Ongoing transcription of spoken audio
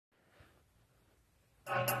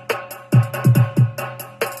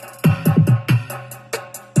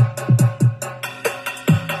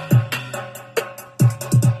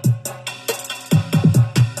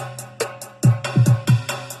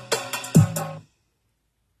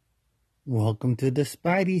Welcome to the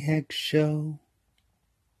Spidey Heck Show.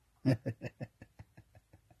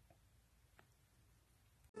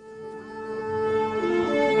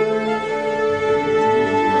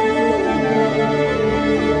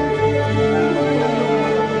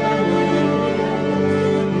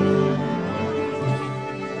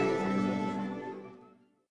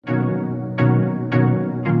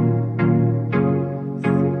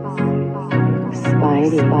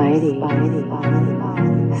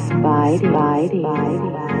 Spidey.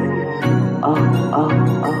 Oh.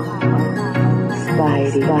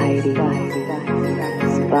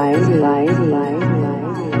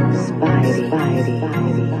 Spidey.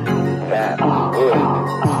 That's good.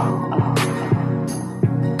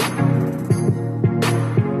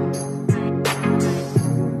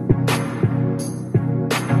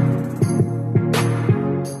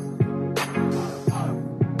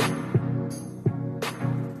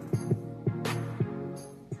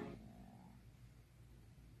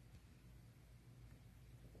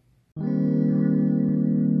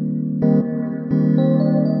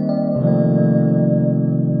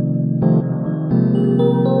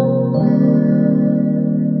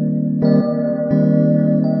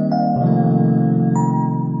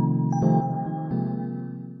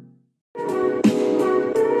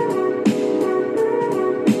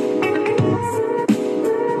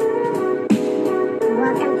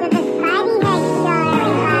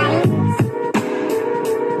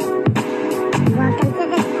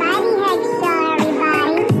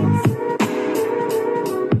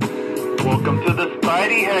 Welcome to the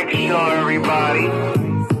Spidey Heck Show, everybody.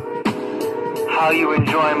 How you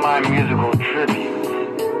enjoy my musical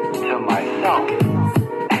tribute to myself?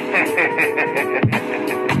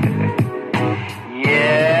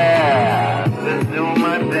 Yeah, just doing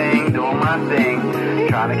my thing,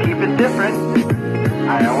 trying to keep it different.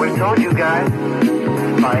 I always told you guys,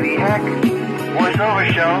 Spidey Heck, voiceover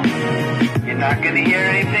show. You're not gonna hear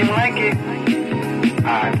anything like it.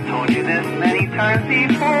 I've told you this many times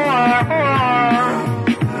before.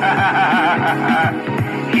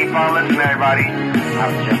 Keep on listening, everybody.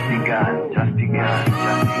 I've just begun.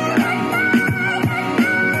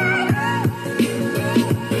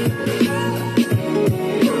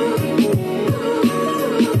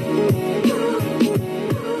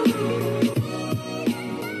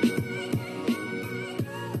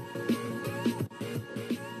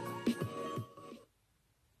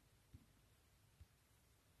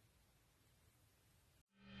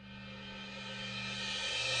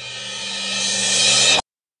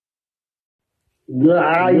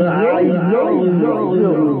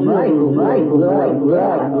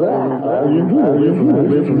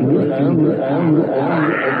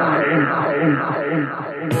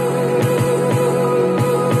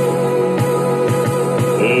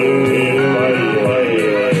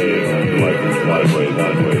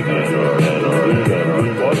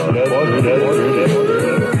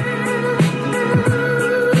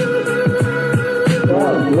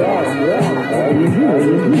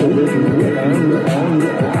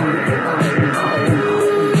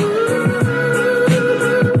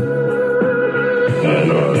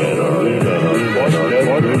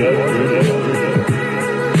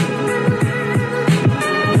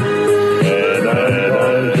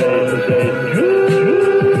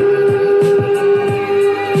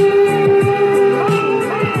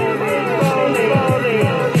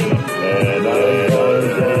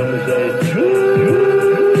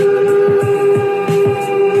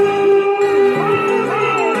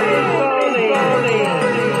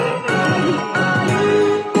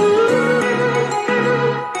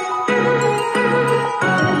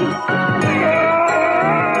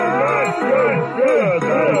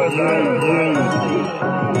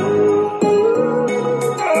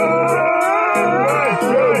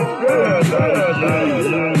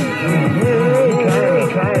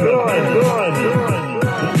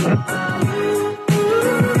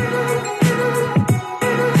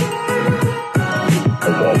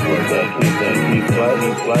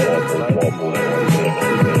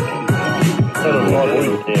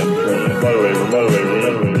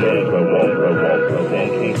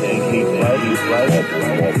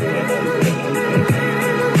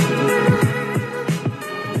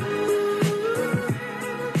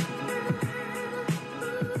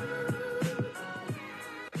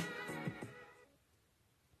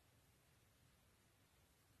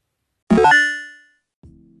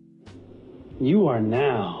 You are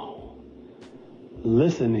now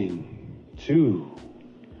listening to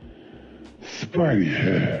Spidey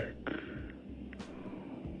Heck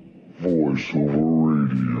Voiceover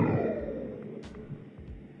Radio.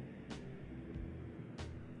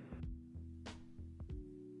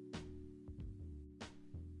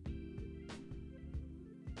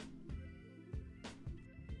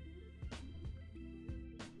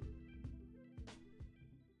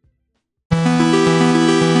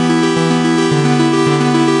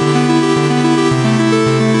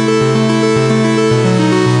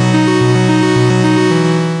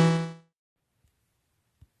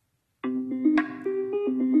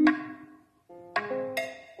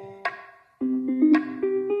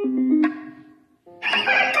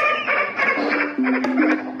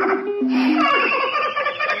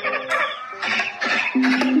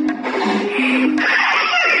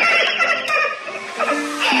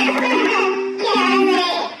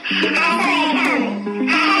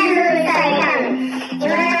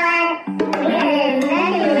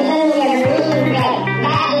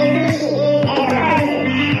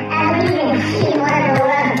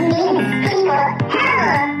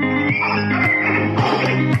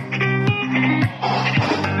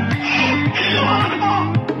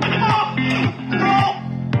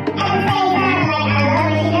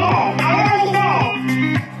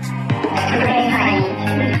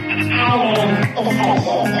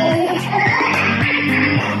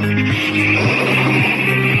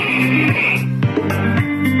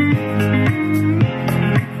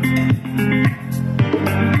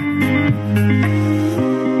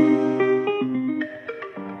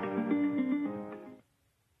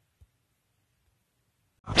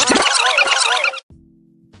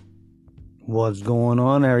 What's going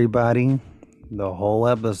on, everybody? The whole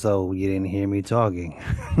episode, you didn't hear me talking.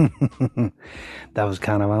 That was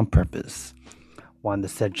kind of on purpose. Wanted to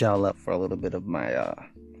set y'all up for a little bit of my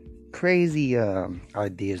crazy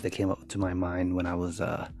ideas that came up to my mind when I was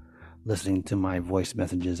listening to my voice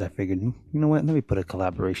messages. I figured, you know what, let me put a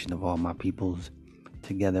collaboration of all my peoples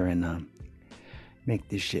together and make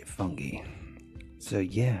this shit funky. So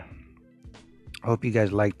yeah, I hope you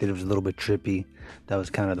guys liked it. It was a little bit trippy. That was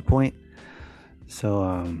kind of the point.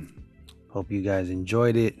 So hope you guys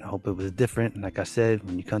enjoyed it. Hope it was different. Like I said,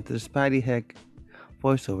 when you come to the Spidey Heck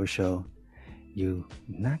voiceover show, you're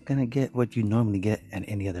not gonna get what you normally get at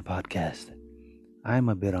any other podcast. I'm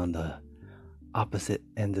a bit on the opposite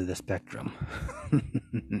end of the spectrum.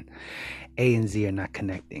 A and Z are not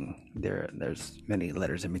connecting. There's many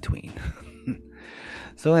letters in between.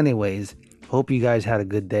 So anyways, hope you guys had a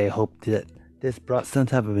good day. Hope that this brought some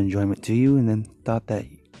type of enjoyment to you, and then thought that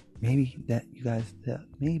maybe that you guys that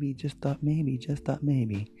just thought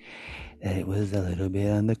maybe that it was a little bit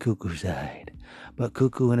on the cuckoo side. But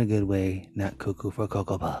cuckoo in a good way, not cuckoo for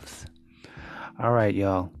Cocoa Puffs. Alright,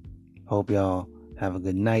 y'all. Hope y'all have a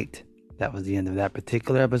good night. That was the end of that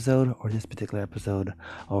particular episode, or this particular episode,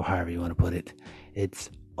 or however you want to put it.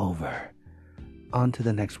 It's over. On to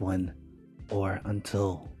the next one, or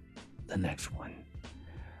until the next one.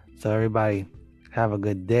 So everybody, have a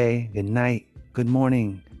good day, good night, good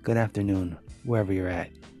morning, good afternoon, wherever you're at.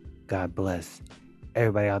 God bless.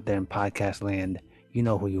 Everybody out there in podcast land, you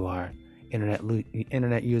know who you are.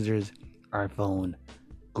 Internet users, iPhone,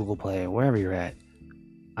 Google Play, wherever you're at.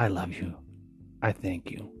 I love you. I thank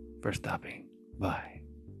you for stopping by.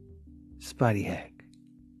 Spidey Heck.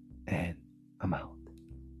 And I'm out.